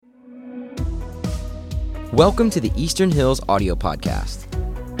Welcome to the Eastern Hills audio podcast.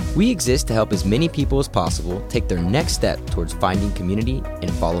 We exist to help as many people as possible take their next step towards finding community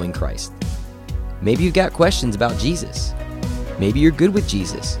and following Christ. Maybe you've got questions about Jesus. Maybe you're good with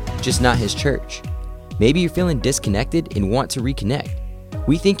Jesus, just not his church. Maybe you're feeling disconnected and want to reconnect.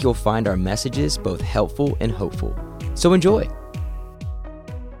 We think you'll find our messages both helpful and hopeful. So enjoy.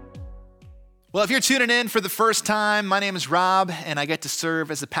 Well, if you're tuning in for the first time, my name is Rob, and I get to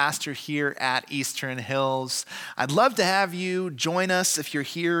serve as a pastor here at Eastern Hills. I'd love to have you join us if you're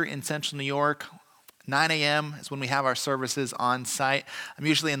here in Central New York. 9 a.m. is when we have our services on site. I'm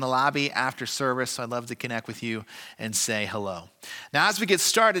usually in the lobby after service, so I'd love to connect with you and say hello. Now, as we get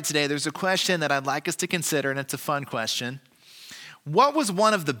started today, there's a question that I'd like us to consider, and it's a fun question. What was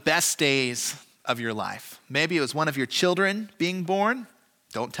one of the best days of your life? Maybe it was one of your children being born.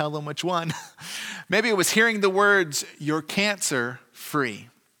 Don't tell them which one. Maybe it was hearing the words, "You're cancer free."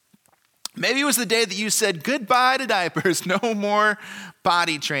 Maybe it was the day that you said goodbye to diapers, no more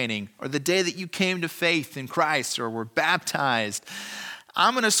potty training, or the day that you came to faith in Christ or were baptized.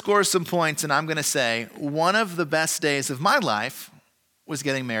 I'm going to score some points and I'm going to say one of the best days of my life was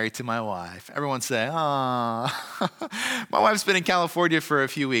getting married to my wife. Everyone say, "Aw." My wife's been in California for a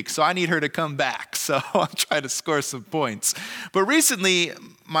few weeks, so I need her to come back. So I'm trying to score some points. But recently,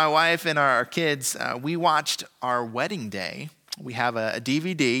 my wife and our kids, we watched our wedding day. We have a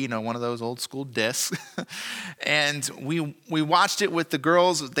DVD, one of those old school discs. And we watched it with the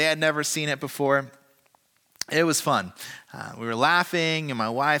girls. They had never seen it before. It was fun. We were laughing, and my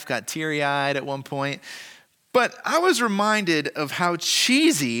wife got teary-eyed at one point. But I was reminded of how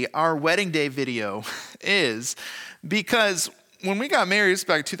cheesy our wedding day video is, because when we got married, it was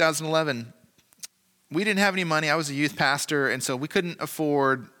back in 2011, we didn't have any money. I was a youth pastor, and so we couldn't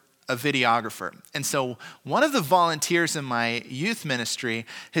afford a videographer. And so one of the volunteers in my youth ministry,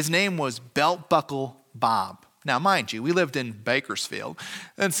 his name was Belt Buckle Bob. Now, mind you, we lived in Bakersfield,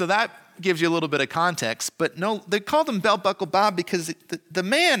 and so that gives you a little bit of context. But no, they called him Belt Buckle Bob because the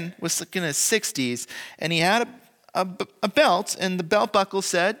man was like in his 60s, and he had a belt, and the belt buckle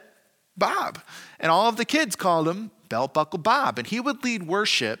said Bob. And all of the kids called him Belt Buckle Bob. And he would lead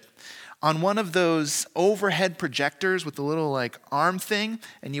worship on one of those overhead projectors with the little arm thing,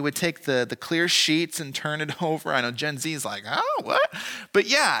 and you would take the clear sheets and turn it over. I know Gen Z's like, "Oh, what?" But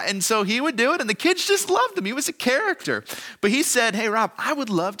yeah, and so he would do it, and the kids just loved him. He was a character. But he said, "Hey, Rob, I would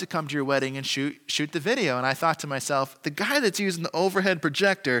love to come to your wedding and shoot the video." And I thought to myself, the guy that's using the overhead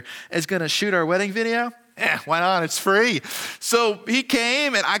projector is going to shoot our wedding video? Why not? It's free. So he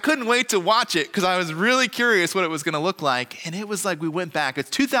came, and I couldn't wait to watch it because I was really curious what it was going to look like. And it was like we went back. It's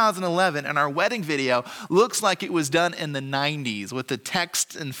 2011, and our wedding video looks like it was done in the 90s with the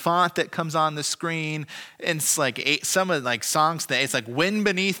text and font that comes on the screen. And it's some of songs that it's like "Wind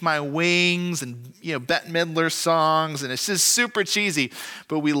Beneath My Wings" and Bette Midler songs, and it's just super cheesy,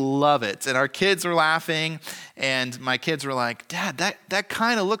 but we love it. And our kids were laughing, and my kids were like, "Dad, that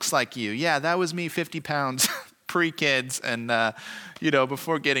kind of looks like you." Yeah, that was me 50 pounds pre-kids and,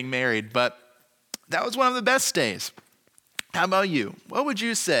 before getting married. But that was one of the best days. How about you? What would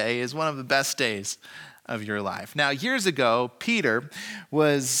you say is one of the best days of your life? Now, years ago, Peter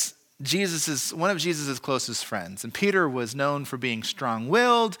was one of Jesus' closest friends. And Peter was known for being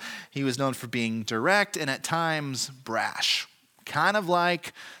strong-willed. He was known for being direct and at times brash. Kind of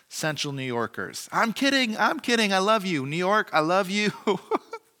like Central New Yorkers. I'm kidding. I love you. New York, I love you.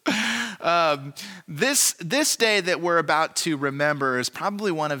 This day that we're about to remember is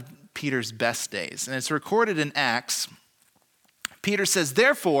probably one of Peter's best days. And it's recorded in Acts. Peter says,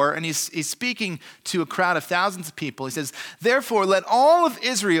 therefore, and he's speaking to a crowd of thousands of people. He says, therefore, let all of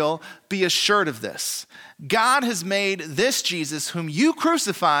Israel be assured of this. God has made this Jesus, whom you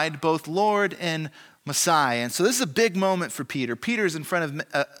crucified, both Lord and Messiah. And so this is a big moment for Peter. Peter's in front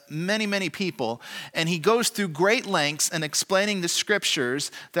of many, many people, and he goes through great lengths in explaining the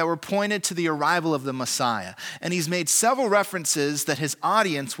scriptures that were pointed to the arrival of the Messiah. And he's made several references that his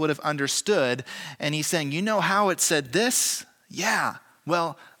audience would have understood, and he's saying, you know how it said this? Yeah,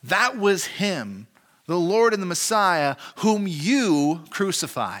 well, that was him, the Lord and the Messiah, whom you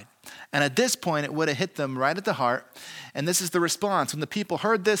crucified. And at this point, it would have hit them right at the heart. And this is the response. When the people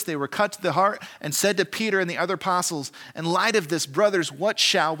heard this, they were cut to the heart and said to Peter and the other apostles, in light of this, brothers, what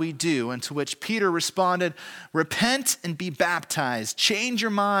shall we do? And to which Peter responded, repent and be baptized. Change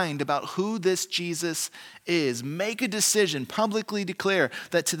your mind about who this Jesus is. Make a decision, publicly declare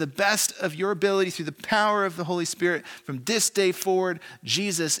that to the best of your ability, through the power of the Holy Spirit, from this day forward,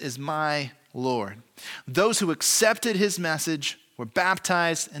 Jesus is my Lord. Those who accepted his message were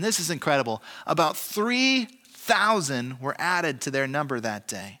baptized, and this is incredible, about 3,000 were added to their number that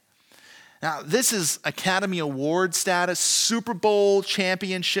day. Now, this is Academy Award status, Super Bowl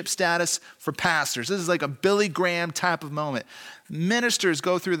championship status for pastors. This is like a Billy Graham type of moment. Ministers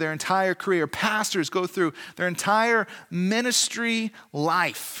go through their entire career. Pastors go through their entire ministry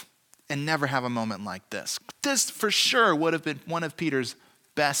life and never have a moment like this. This for sure would have been one of Peter's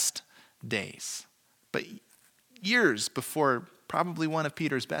best days. But years before probably one of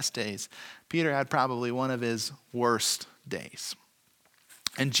Peter's best days, Peter had probably one of his worst days.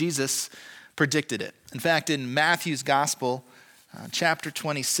 And Jesus predicted it. In fact, in Matthew's Gospel, chapter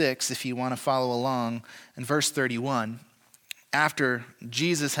 26, if you want to follow along, in verse 31, after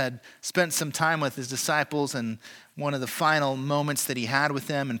Jesus had spent some time with his disciples and one of the final moments that he had with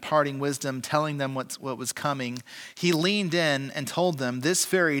them, imparting wisdom, telling them what was coming, he leaned in and told them, "This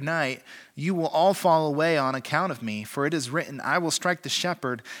very night you will all fall away on account of me, for it is written, I will strike the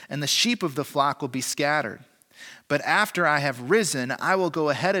shepherd, and the sheep of the flock will be scattered. But after I have risen, I will go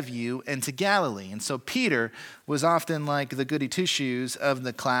ahead of you into Galilee." And so Peter was often like the goody two-shoes of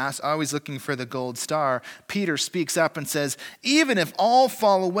the class, always looking for the gold star. Peter speaks up and says, "Even if all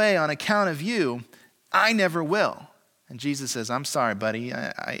fall away on account of you, I never will." And Jesus says, "I'm sorry, buddy.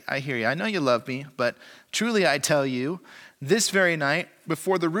 I hear you. I know you love me, but truly I tell you, this very night,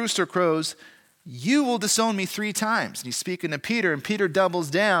 before the rooster crows, you will disown me 3 times. And he's speaking to Peter, and Peter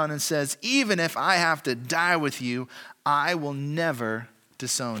doubles down and says, "Even if I have to die with you, I will never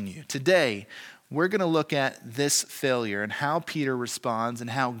disown you." Today, we're going to look at this failure and how Peter responds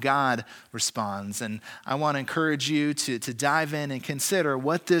and how God responds. And I want to encourage you to dive in and consider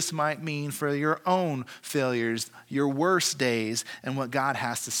what this might mean for your own failures, your worst days, and what God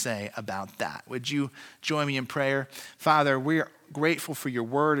has to say about that. Would you join me in prayer? Father, we're grateful for your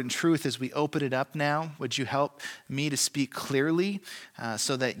word and truth as we open it up now. Would you help me to speak clearly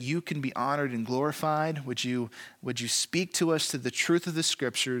so that you can be honored and glorified? Would you speak to us to the truth of the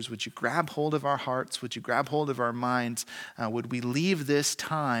scriptures? Would you grab hold of our hearts? Would you grab hold of our minds? Would we leave this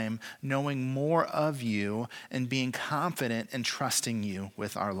time knowing more of you and being confident and trusting you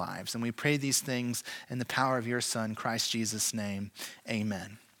with our lives? And we pray these things in the power of your Son, Christ Jesus' name.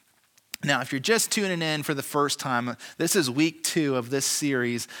 Amen. Now, if you're just tuning in for the first time, this is week 2 of this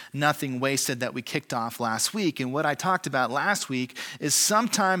series, Nothing Wasted, that we kicked off last week. And what I talked about last week is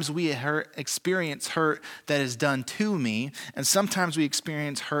sometimes we experience hurt that is done to me, and sometimes we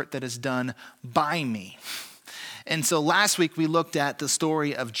experience hurt that is done by me. And so last week we looked at the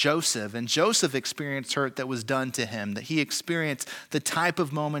story of Joseph, and Joseph experienced hurt that was done to him, that he experienced the type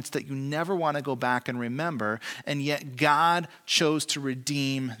of moments that you never want to go back and remember, and yet God chose to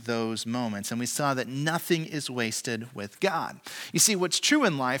redeem those moments. And we saw that nothing is wasted with God. You see, what's true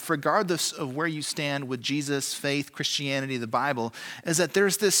in life, regardless of where you stand with Jesus, faith, Christianity, the Bible, is that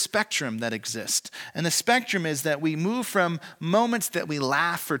there's this spectrum that exists. And the spectrum is that we move from moments that we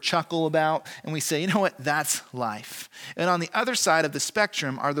laugh or chuckle about, and we say, you know what, that's life. And on the other side of the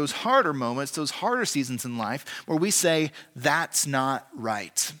spectrum are those harder moments, those harder seasons in life where we say, that's not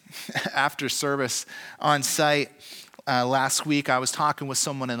right. After service on site last week, I was talking with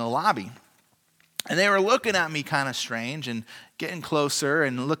someone in the lobby, and they were looking at me kind of strange and getting closer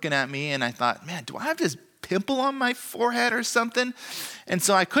and looking at me, and I thought, man, do I have this pimple on my forehead or something? And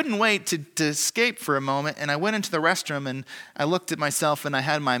so I couldn't wait to escape for a moment, and I went into the restroom and I looked at myself, and I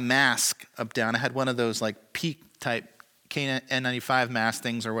had my mask up down. I had one of those like peak type KN95 mask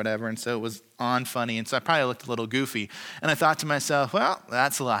things or whatever, and so it was on funny, and so I probably looked a little goofy. And I thought to myself, well,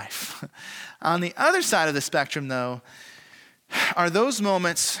 that's life. On the other side of the spectrum, though, are those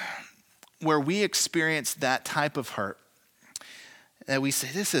moments where we experience that type of hurt that we say,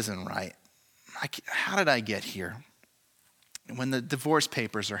 this isn't right. How did I get here? When the divorce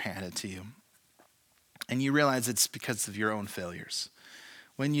papers are handed to you and you realize it's because of your own failures.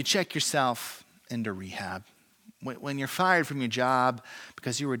 When you check yourself into rehab. When you're fired from your job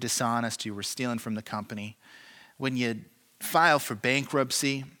because you were dishonest, you were stealing from the company. When you file for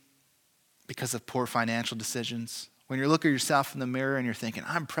bankruptcy because of poor financial decisions. When you look at yourself in the mirror and you're thinking,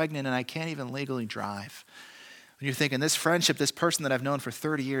 I'm pregnant and I can't even legally drive. When you're thinking, this friendship, this person that I've known for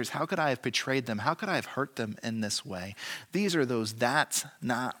 30 years, how could I have betrayed them? How could I have hurt them in this way? These are those that's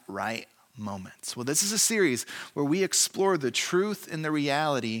not right moments. Well, this is a series where we explore the truth and the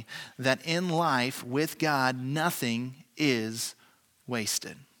reality that in life with God, nothing is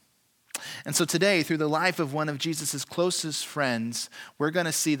wasted. And so today, through the life of one of Jesus' closest friends, we're going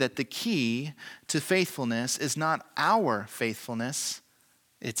to see that the key to faithfulness is not our faithfulness,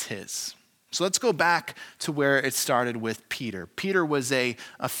 it's his. So let's go back to where it started with Peter. Peter was a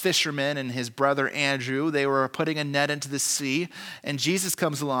fisherman, and his brother Andrew, they were putting a net into the sea, and Jesus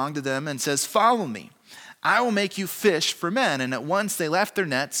comes along to them and says, follow me. I will make you fish for men. And at once they left their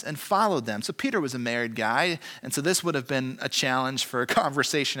nets and followed them. So Peter was a married guy, and so this would have been a challenge for a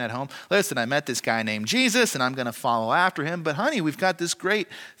conversation at home. Listen, I met this guy named Jesus, and I'm going to follow after him. But honey, we've got this great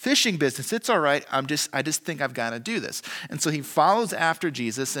fishing business. It's all right. I just think I've got to do this. And so he follows after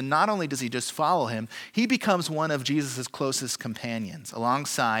Jesus, and not only does he just follow him, he becomes one of Jesus' closest companions,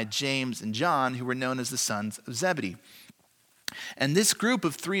 alongside James and John, who were known as the sons of Zebedee. And this group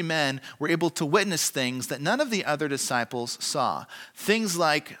of 3 men were able to witness things that none of the other disciples saw. Things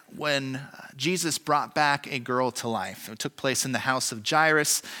like when Jesus brought back a girl to life. It took place in the house of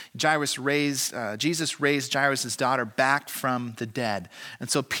Jairus. Jesus raised Jairus' daughter back from the dead. And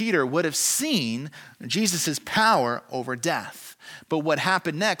so Peter would have seen Jesus' power over death. But what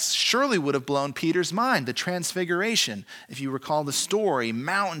happened next surely would have blown Peter's mind, the transfiguration. If you recall the story,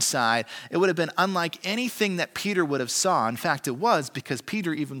 mountainside, it would have been unlike anything that Peter would have saw. In fact, it was, because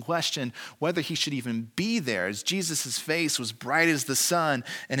Peter even questioned whether he should even be there, as Jesus' face was bright as the sun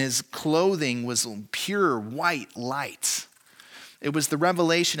and his clothing was pure white light. It was the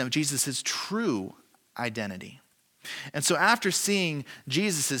revelation of Jesus' true identity. And so after seeing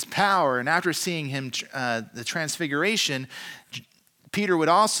Jesus' power and after seeing him, the transfiguration, Peter would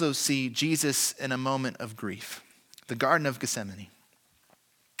also see Jesus in a moment of grief, the Garden of Gethsemane,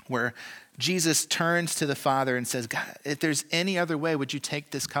 where Jesus turns to the Father and says, God, if there's any other way, would you take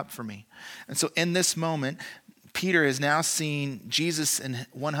this cup from me? And so in this moment, Peter has now seen Jesus in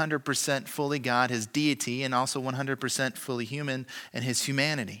 100% fully God, his deity, and also 100% fully human in his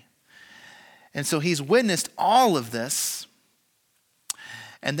humanity. And so he's witnessed all of this,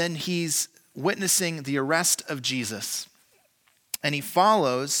 and then he's witnessing the arrest of Jesus. And he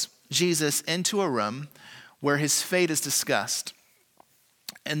follows Jesus into a room where his fate is discussed.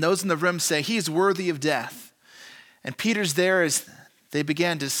 And those in the room say, he is worthy of death. And Peter's there as they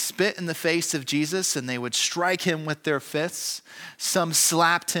began to spit in the face of Jesus, and they would strike him with their fists. Some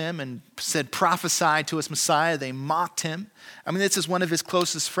slapped him and said, prophesy to us, Messiah. They mocked him. I mean, this is one of his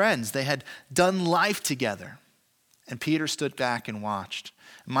closest friends. They had done life together. And Peter stood back and watched.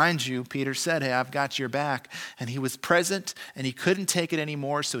 Mind you, Peter said, hey, I've got your back. And he was present, and he couldn't take it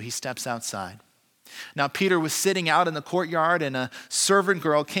anymore, so he steps outside. Now, Peter was sitting out in the courtyard, and a servant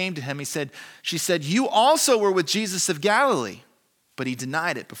girl came to him. She said, you also were with Jesus of Galilee. But he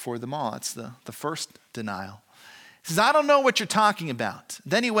denied it before them all. It's the first denial. He says, I don't know what you're talking about.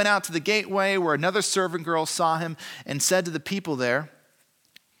 Then he went out to the gateway where another servant girl saw him and said to the people there,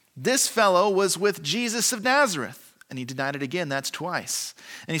 this fellow was with Jesus of Nazareth. And he denied it again. That's twice.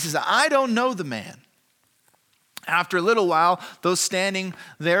 And he says, I don't know the man. After a little while, those standing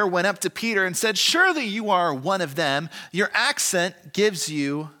there went up to Peter and said, surely you are one of them. Your accent gives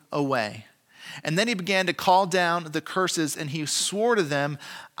you away. And then he began to call down the curses, and he swore to them,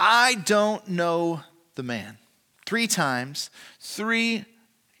 I don't know the man. 3 times, 3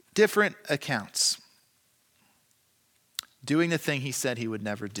 different accounts. Doing the thing he said he would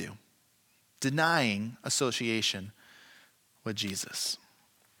never do. Denying association with Jesus.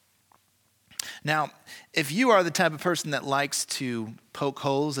 Now, if you are the type of person that likes to poke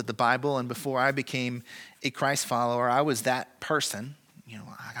holes at the Bible, and before I became a Christ follower, I was that person.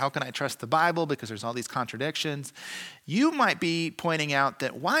 How can I trust the Bible because there's all these contradictions? You might be pointing out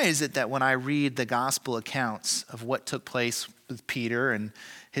that why is it that when I read the gospel accounts of what took place with Peter and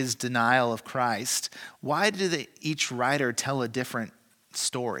his denial of Christ, why did each writer tell a different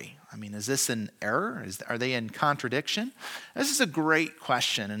story? I mean, is this an error? Are they in contradiction? This is a great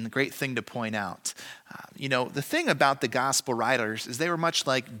question and a great thing to point out. The thing about the gospel writers is they were much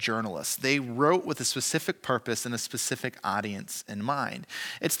like journalists. They wrote with a specific purpose and a specific audience in mind.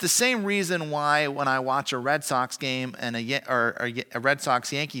 It's the same reason why when I watch a Red Sox game and a Red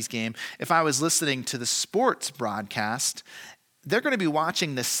Sox-Yankees game, if I was listening to the sports broadcast, they're going to be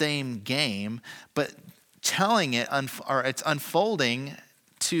watching the same game, but telling it, it's unfolding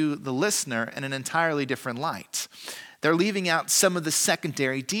to the listener in an entirely different light. They're leaving out some of the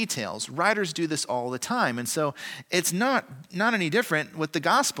secondary details. Writers do this all the time. And so it's not any different with the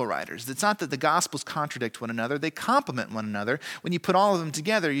gospel writers. It's not that the gospels contradict one another. They complement one another. When you put all of them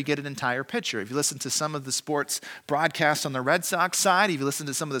together, you get an entire picture. If you listen to some of the sports broadcasts on the Red Sox side, if you listen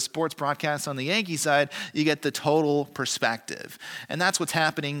to some of the sports broadcasts on the Yankee side, you get the total perspective. And that's what's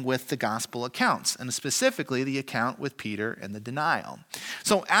happening with the gospel accounts, and specifically the account with Peter and the denial.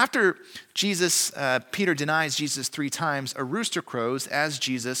 So after Peter denies Jesus 3 times, a rooster crows as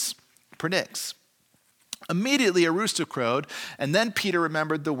Jesus predicts. Immediately a rooster crowed, and then Peter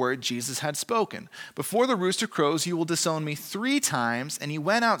remembered the word Jesus had spoken. Before the rooster crows, you will disown me 3 times, and he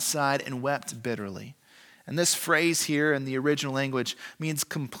went outside and wept bitterly. And this phrase here in the original language means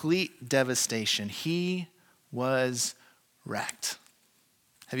complete devastation. He was wrecked.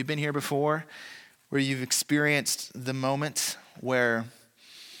 Have you been here before where you've experienced the moment where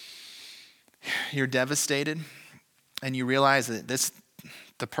you're devastated and you realize that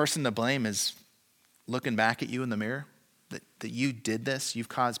the person to blame is looking back at you in the mirror, that you did this, you've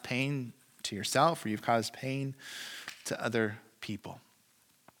caused pain to yourself or you've caused pain to other people.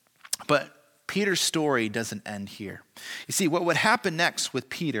 But Peter's story doesn't end here. You see, what would happen next with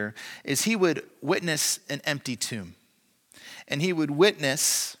Peter is he would witness an empty tomb. And he would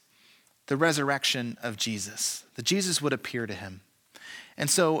witness the resurrection of Jesus, that Jesus would appear to him. And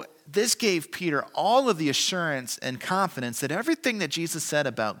so this gave Peter all of the assurance and confidence that everything that Jesus said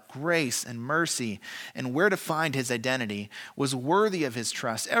about grace and mercy and where to find his identity was worthy of his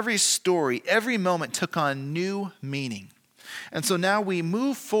trust. Every story, every moment took on new meaning. And so now we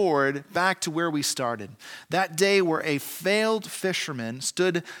move forward back to where we started. That day where a failed fisherman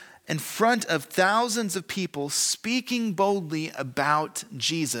stood in front of thousands of people speaking boldly about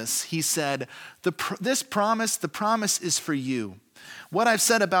Jesus. He said, the promise is for you. What I've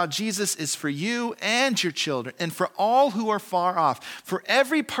said about Jesus is for you and your children and for all who are far off, for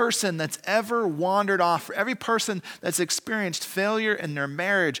every person that's ever wandered off, for every person that's experienced failure in their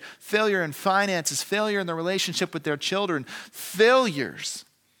marriage, failure in finances, failure in their relationship with their children, failures.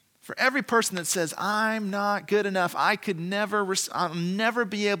 For every person that says, I'm not good enough, I'll never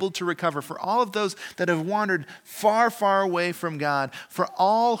be able to recover. For all of those that have wandered far, far away from God, for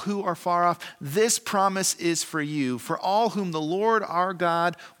all who are far off, this promise is for you, for all whom the Lord our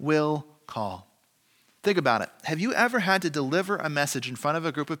God will call. Think about it. Have you ever had to deliver a message in front of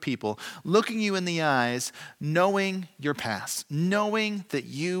a group of people, looking you in the eyes, knowing your past, knowing that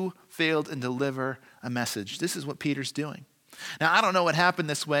you failed to deliver a message? This is what Peter's doing. Now, I don't know what happened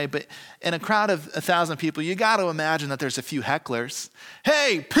this way, but in a crowd of 1,000 people, you got to imagine that there's a few hecklers.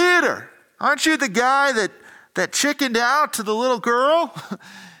 Hey, Peter, aren't you the guy that chickened out to the little girl?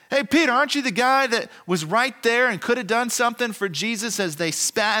 Hey, Peter, aren't you the guy that was right there and could have done something for Jesus as they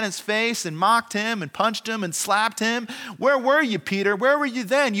spat in his face and mocked him and punched him and slapped him? Where were you, Peter? Where were you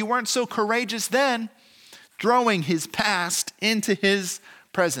then? You weren't so courageous then, throwing his past into his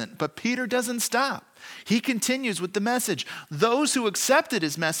present. But Peter doesn't stop. He continues with the message. Those who accepted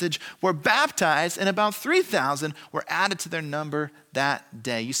his message were baptized, and about 3,000 were added to their number that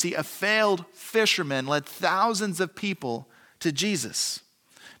day. You see, a failed fisherman led thousands of people to Jesus.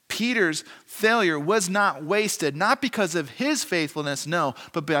 Peter's failure was not wasted, not because of his faithfulness, no,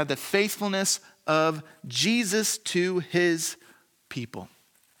 but by the faithfulness of Jesus to his people.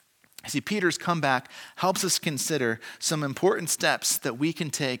 See, Peter's comeback helps us consider some important steps that we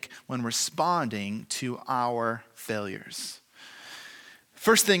can take when responding to our failures.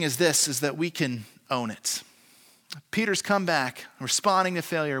 First thing is that we can own it. Peter's comeback, responding to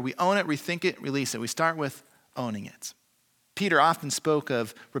failure, we own it, rethink it, release it. We start with owning it. Peter often spoke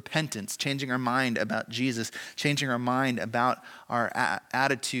of repentance, changing our mind about Jesus, changing our mind about our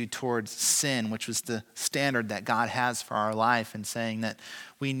attitude towards sin, which was the standard that God has for our life, and saying that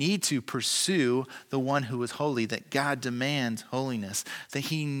we need to pursue the one who is holy, that God demands holiness, that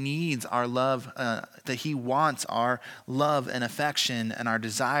he needs our love, that he wants our love and affection and our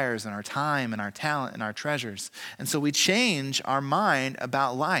desires and our time and our talent and our treasures. And so we change our mind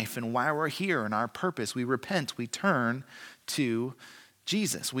about life and why we're here and our purpose. We repent, we turn to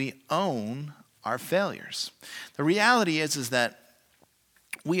Jesus. We own our failures. The reality is that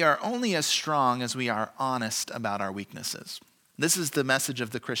we are only as strong as we are honest about our weaknesses. This is the message of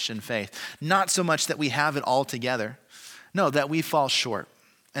the Christian faith. Not so much that we have it all together. No, that we fall short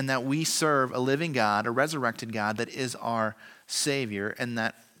and that we serve a living God, a resurrected God that is our Savior, and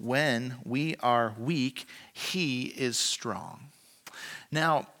that when we are weak, he is strong.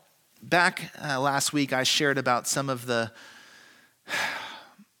 Now, back last week, I shared about some of the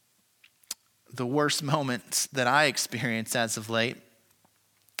worst moments that I experienced as of late,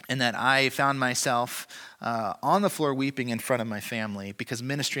 and that I found myself on the floor weeping in front of my family because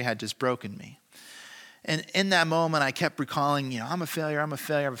ministry had just broken me. And in that moment, I kept recalling, I'm a failure,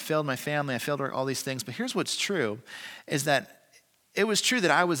 I've failed my family, I failed all these things. But here's what's true, is that it was true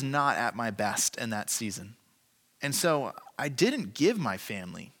that I was not at my best in that season. And so I didn't give my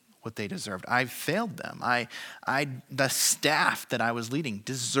family what they deserved. I failed them. The staff that I was leading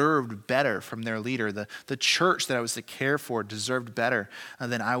deserved better from their leader. The church that I was to care for deserved better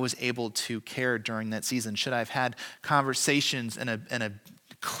than I was able to care during that season. Should I have had conversations and a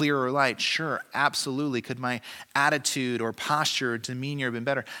clearer light? Sure, absolutely. Could my attitude or posture or demeanor have been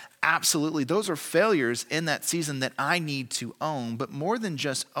better? Absolutely. Those are failures in that season that I need to own. But more than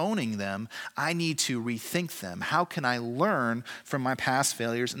just owning them, I need to rethink them. How can I learn from my past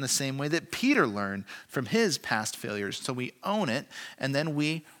failures in the same way that Peter learned from his past failures? So we own it and then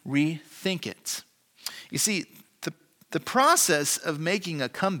we rethink it. You see, the process of making a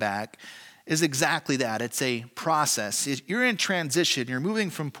comeback is exactly that. It's a process. You're in transition. You're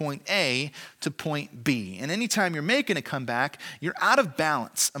moving from point A to point B. And anytime you're making a comeback, you're out of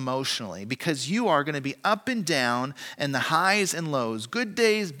balance emotionally because you are going to be up and down and the highs and lows, good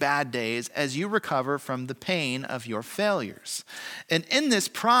days, bad days, as you recover from the pain of your failures. And in this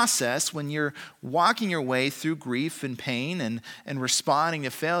process, when you're walking your way through grief and pain and responding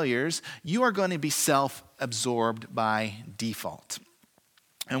to failures, you are going to be self-absorbed by default.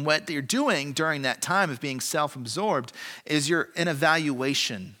 And what you're doing during that time of being self-absorbed is you're in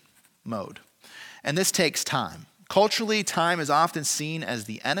evaluation mode. And this takes time. Culturally, time is often seen as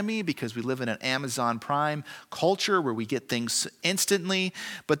the enemy because we live in an Amazon Prime culture where we get things instantly.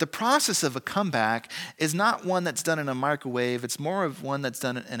 But the process of a comeback is not one that's done in a microwave. It's more of one that's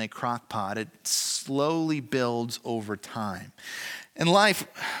done in a crock pot. It slowly builds over time. In life,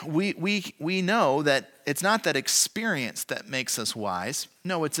 we know that it's not that experience that makes us wise.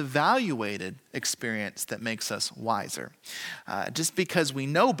 No, it's evaluated experience that makes us wiser. Just because we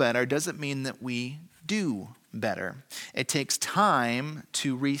know better doesn't mean that we do better. It takes time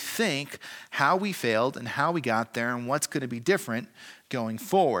to rethink how we failed and how we got there and what's going to be different going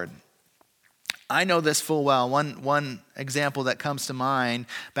forward. I know this full well. One example that comes to mind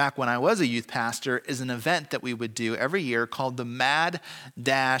back when I was a youth pastor is an event that we would do every year called the Mad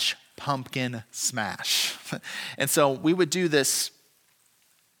Dash Pumpkin Smash. And so we would do this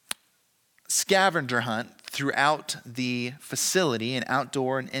scavenger hunt throughout the facility, and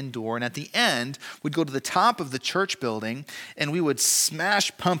outdoor and indoor. And at the end, we'd go to the top of the church building and we would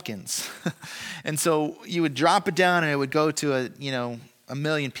smash pumpkins. And so you would drop it down and it would go to a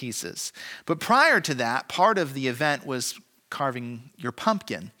million pieces. But prior to that, part of the event was carving your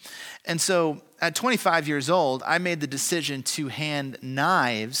pumpkin. And so at 25 years old, I made the decision to hand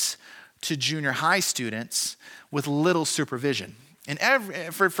knives to junior high students with little supervision.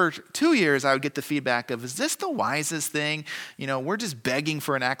 And for 2 years, I would get the feedback of, is this the wisest thing? We're just begging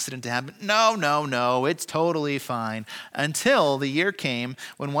for an accident to happen. No, it's totally fine. Until the year came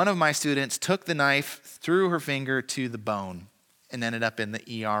when one of my students took the knife through her finger to the bone and ended up in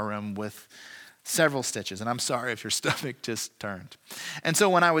the ER room with several stitches. And I'm sorry if your stomach just turned. And so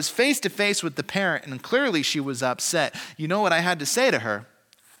when I was face to face with the parent, and clearly she was upset, you know what I had to say to her?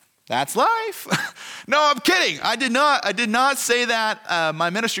 That's life. No, I'm kidding. I did not say that. My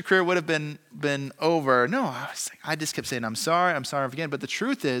ministry career would have been over. No, I just kept saying, I'm sorry again. But the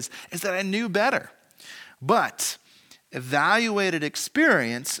truth is that I knew better. But evaluated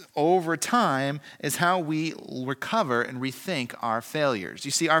experience over time is how we recover and rethink our failures.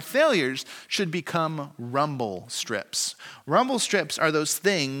 You see, our failures should become rumble strips. Rumble strips are those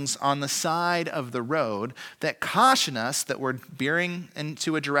things on the side of the road that caution us that we're veering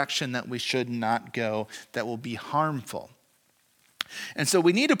into a direction that we should not go, that will be harmful. And so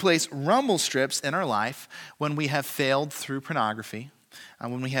we need to place rumble strips in our life when we have failed through pornography,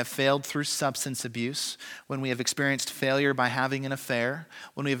 when we have failed through substance abuse, when we have experienced failure by having an affair,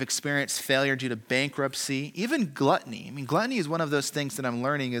 when we have experienced failure due to bankruptcy, even gluttony. Gluttony is one of those things that I'm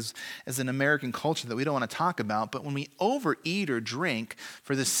learning as an American culture that we don't want to talk about, but when we overeat or drink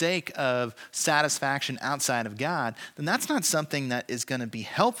for the sake of satisfaction outside of God, then that's not something that is going to be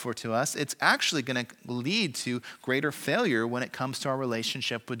helpful to us. It's actually going to lead to greater failure when it comes to our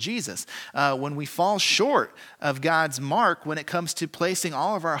relationship with Jesus. When we fall short of God's mark when it comes to placing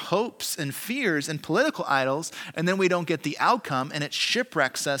all of our hopes and fears in political idols, and then we don't get the outcome, and it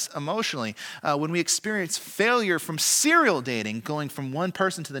shipwrecks us emotionally. When we experience failure from serial dating, going from one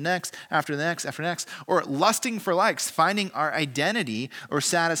person to the next, after the next, after the next, or lusting for likes, finding our identity or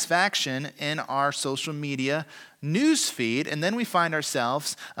satisfaction in our social media news feed, and then we find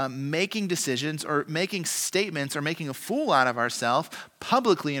ourselves making decisions or making statements or making a fool out of ourselves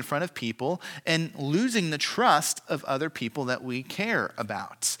publicly in front of people and losing the trust of other people that we care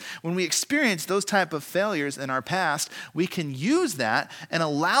about. When we experience those type of failures in our past, we can use that and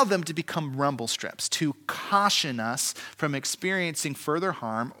allow them to become rumble strips to caution us from experiencing further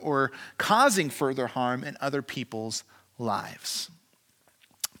harm or causing further harm in other people's lives.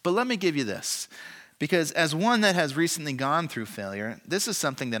 But let me give you this. Because as one that has recently gone through failure, this is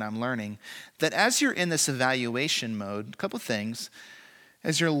something that I'm learning, that as you're in this evaluation mode, a couple things,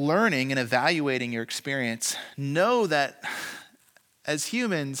 as you're learning and evaluating your experience, know that As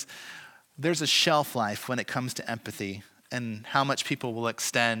humans, there's a shelf life when it comes to empathy and how much people will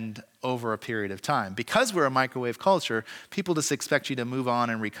extend over a period of time. Because we're a microwave culture, people just expect you to move on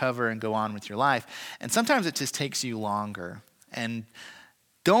and recover and go on with your life. And sometimes it just takes you longer. And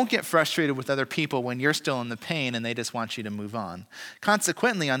don't get frustrated with other people when you're still in the pain and they just want you to move on.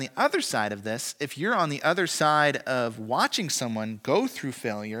 Consequently, on the other side of this, if you're on the other side of watching someone go through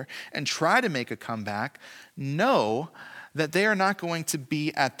failure and try to make a comeback, know that they are not going to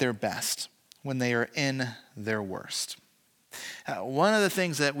be at their best when they are in their worst. One of the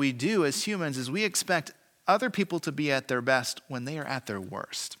things that we do as humans is we expect other people to be at their best when they are at their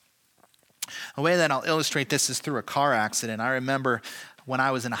worst. A way that I'll illustrate this is through a car accident. I remember when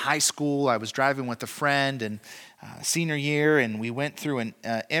I was in high school, I was driving with a friend and senior year, and we went through an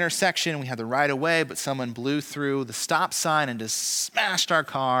intersection. We had the right of way, but someone blew through the stop sign and just smashed our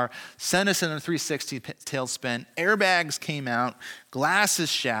car, sent us in a 360 tailspin. Airbags came out, glasses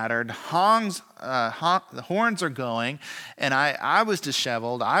shattered, the horns are going, and I was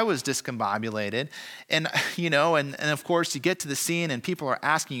disheveled. I was discombobulated. And, and of course, you get to the scene and people are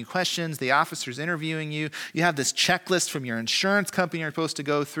asking you questions. The officer's interviewing you. You have this checklist from your insurance company you're supposed to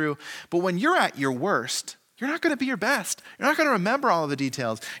go through. But when you're at your worst, you're not going to be your best. You're not going to remember all of the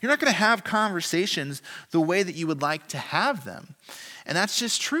details. You're not going to have conversations the way that you would like to have them. And that's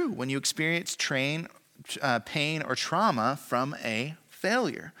just true when you experience pain or trauma from a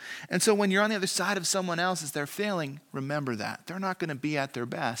failure. And so when you're on the other side of someone else as they're failing, remember that. They're not going to be at their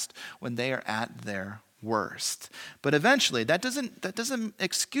best when they are at their worst. But eventually, that doesn't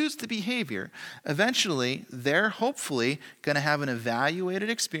excuse the behavior. Eventually, they're hopefully going to have an evaluated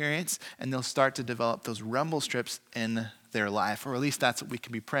experience and they'll start to develop those rumble strips in their life, or at least that's what we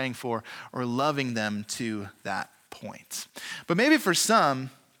can be praying for or loving them to that point. But maybe for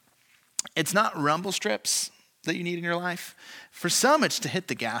some, it's not rumble strips that you need in your life. For some, it's to hit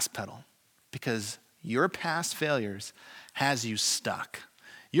the gas pedal because your past failures has you stuck.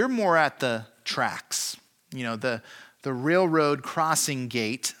 You're more at the tracks. The railroad crossing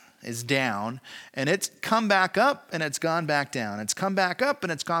gate is down, and it's come back up, and it's gone back down. It's come back up,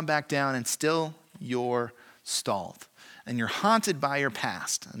 and it's gone back down, and still you're stalled. And you're haunted by your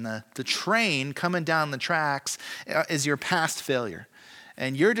past. And the train coming down the tracks is your past failure.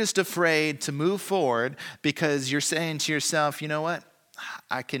 And you're just afraid to move forward because you're saying to yourself, you know what?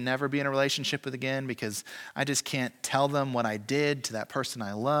 I can never be in a relationship with again because I just can't tell them what I did to that person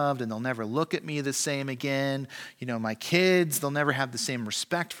I loved, and they'll never look at me the same again. My kids, they'll never have the same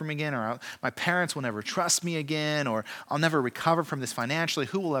respect for me again, or my parents will never trust me again, or I'll never recover from this financially.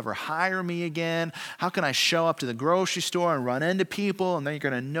 Who will ever hire me again? How can I show up to the grocery store and run into people, and then you're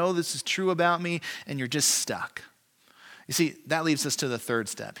going to know this is true about me, and you're just stuck. You see, that leads us to the third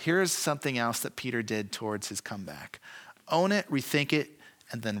step. Here's something else that Peter did towards his comeback. Own it, rethink it,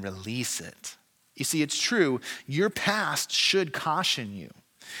 and then release it. You see, it's true. Your past should caution you.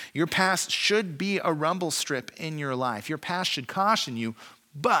 Your past should be a rumble strip in your life. Your past should caution you,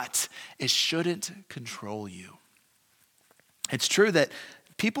 but it shouldn't control you. It's true that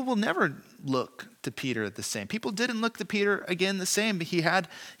people will never look to Peter the same. People didn't look to Peter again the same, but he had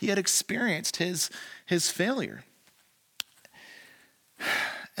experienced his failure.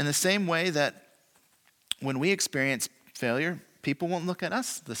 In the same way that when we experience failure, people won't look at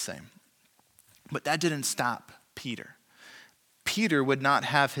us the same. But that didn't stop Peter. Peter would not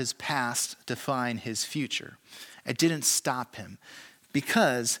have his past define his future. It didn't stop him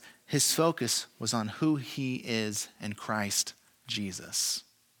because his focus was on who he is in Christ Jesus.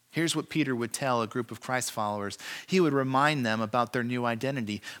 Here's what Peter would tell a group of Christ followers. He would remind them about their new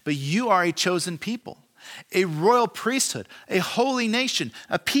identity. But you are a chosen people, a royal priesthood, a holy nation,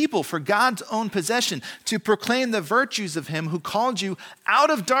 a people for God's own possession, to proclaim the virtues of him who called you out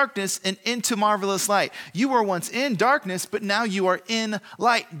of darkness and into marvelous light. You were once in darkness, but now you are in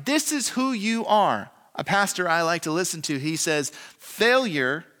light. This is who you are. A pastor I like to listen to, he says,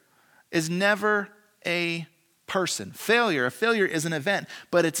 failure is never a person. A failure is an event,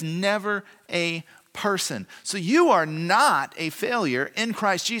 but it's never a person. So you are not a failure in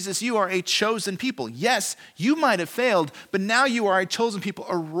Christ Jesus. You are a chosen people. Yes, you might have failed, but now you are a chosen people,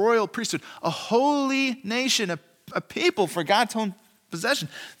 a royal priesthood, a holy nation, a people for God's own possession.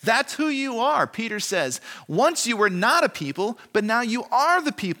 That's who you are, Peter says. Once you were not a people, but now you are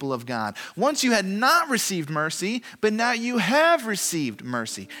the people of God. Once you had not received mercy, but now you have received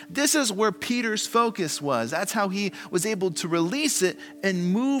mercy. This is where Peter's focus was. That's how he was able to release it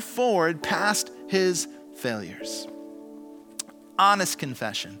and move forward past his failures. Honest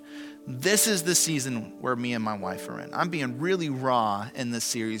confession. This is the season where me and my wife are in. I'm being really raw in this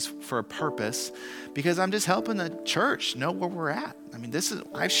series for a purpose because I'm just helping the church know where we're at. I mean,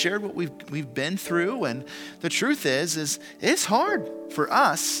 I've shared what we've been through, and the truth is it's hard for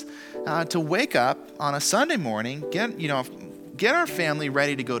us to wake up on a Sunday morning, get our family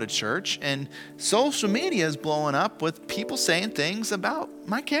ready to go to church, and social media is blowing up with people saying things about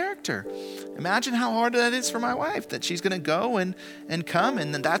my character. Imagine how hard that is for my wife, that she's going to go and come,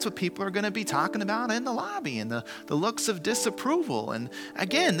 and then that's what people are going to be talking about in the lobby, and the looks of disapproval. And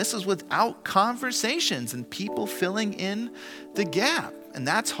again, this is without conversations and people filling in the gap, and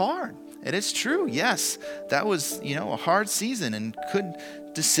that's hard. And it's true, yes, that was, a hard season, and could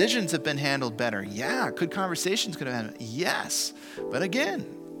decisions have been handled better? Yeah. Could conversations could have handled? Yes. But again,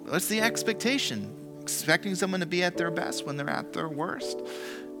 what's the expectation? Expecting someone to be at their best when they're at their worst?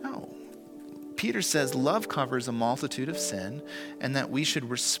 No. Peter says love covers a multitude of sin, and that we should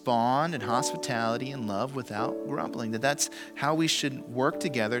respond in hospitality and love without grumbling. That's how we should work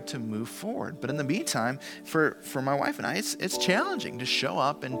together to move forward. But in the meantime, for my wife and I, it's challenging to show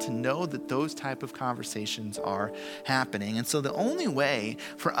up and to know that those type of conversations are happening. And so the only way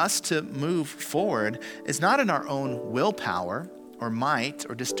for us to move forward is not in our own willpower or might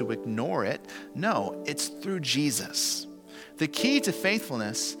or just to ignore it. No, it's through Jesus. The key to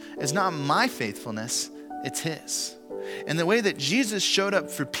faithfulness is not my faithfulness, it's his. And the way that Jesus showed up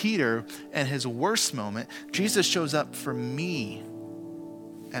for Peter in his worst moment, Jesus shows up for me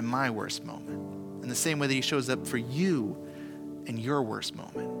at my worst moment. In the same way that he shows up for you in your worst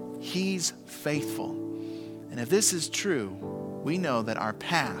moment. He's faithful. And if this is true, we know that our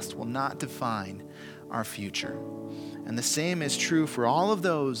past will not define our future. And the same is true for all of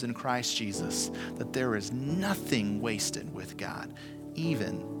those in Christ Jesus, that there is nothing wasted with God,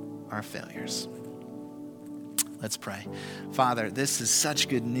 even our failures. Let's pray. Father, this is such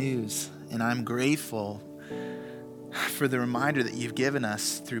good news, and I'm grateful for the reminder that you've given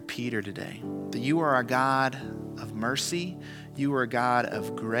us through Peter today, that you are a God of mercy, you are a God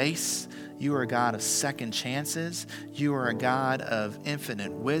of grace, you are a God of second chances. You are a God of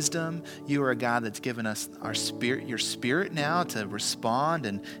infinite wisdom. You are a God that's given us your spirit now to respond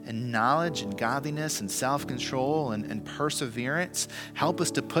and knowledge and godliness and self-control and perseverance. Help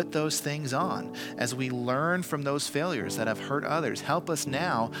us to put those things on as we learn from those failures that have hurt others. Help us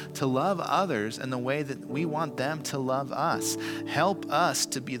now to love others in the way that we want them to love us. Help us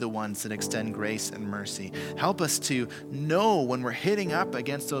to be the ones that extend grace and mercy. Help us to know when we're hitting up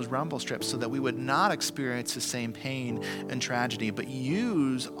against those rumble strips, so that we would not experience the same pain and tragedy, but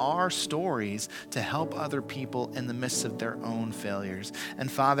use our stories to help other people in the midst of their own failures. And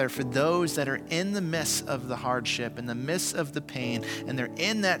Father, for those that are in the midst of the hardship, in the midst of the pain, and they're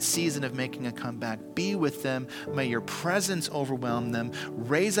in that season of making a comeback, be with them. May your presence overwhelm them.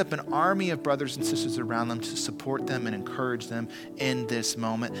 Raise up an army of brothers and sisters around them to support them and encourage them in this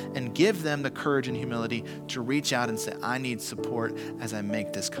moment, and give them the courage and humility to reach out and say, I need support as I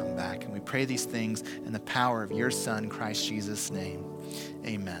make this comeback. And we pray these things in the power of your Son, Christ Jesus' name.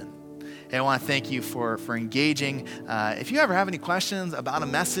 Amen. Hey, I want to thank you for engaging. If you ever have any questions about a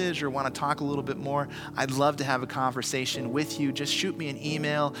message or want to talk a little bit more, I'd love to have a conversation with you. Just shoot me an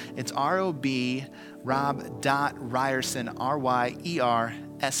email. It's rob.ryerson, RYERSON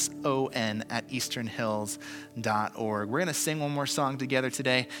 @easternhills.org. We're going to sing one more song together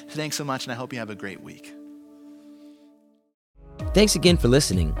today. Thanks so much, and I hope you have a great week. Thanks again for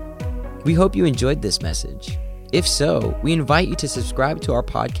listening. We hope you enjoyed this message. If so, we invite you to subscribe to our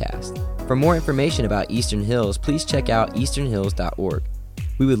podcast. For more information about Eastern Hills, please check out easternhills.org.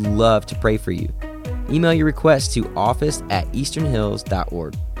 We would love to pray for you. Email your request to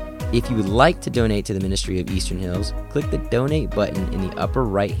office@easternhills.org. If you would like to donate to the ministry of Eastern Hills, click the donate button in the upper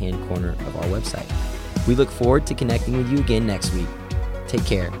right-hand corner of our website. We look forward to connecting with you again next week. Take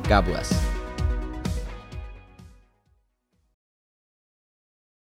care. God bless.